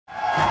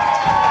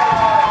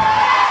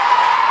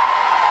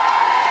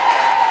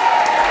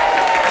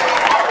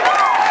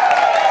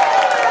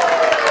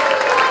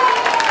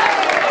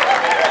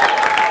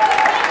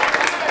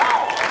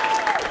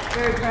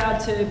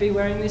to be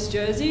wearing this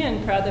jersey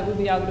and proud that we'll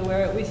be able to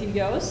wear it with you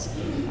girls.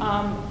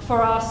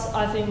 For us,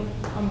 I think,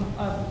 I'm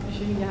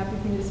assuming you're happy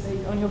for me to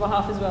speak on your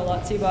behalf as well,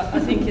 Lutzi, but I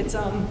think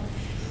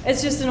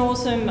it's just an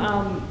awesome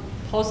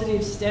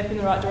positive step in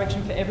the right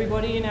direction for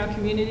everybody in our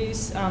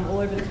communities all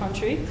over the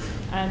country,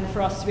 and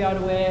for us to be able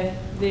to wear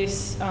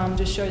this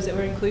just shows that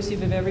we're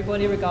inclusive of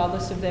everybody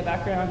regardless of their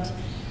background,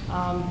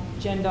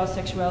 gender,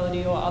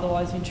 sexuality or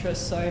otherwise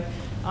interests. So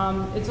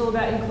it's all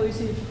about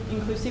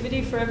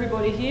inclusivity for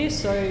everybody here,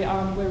 so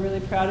we're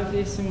really proud of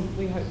this and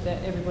we hope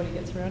that everybody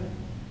gets around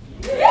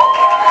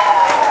it.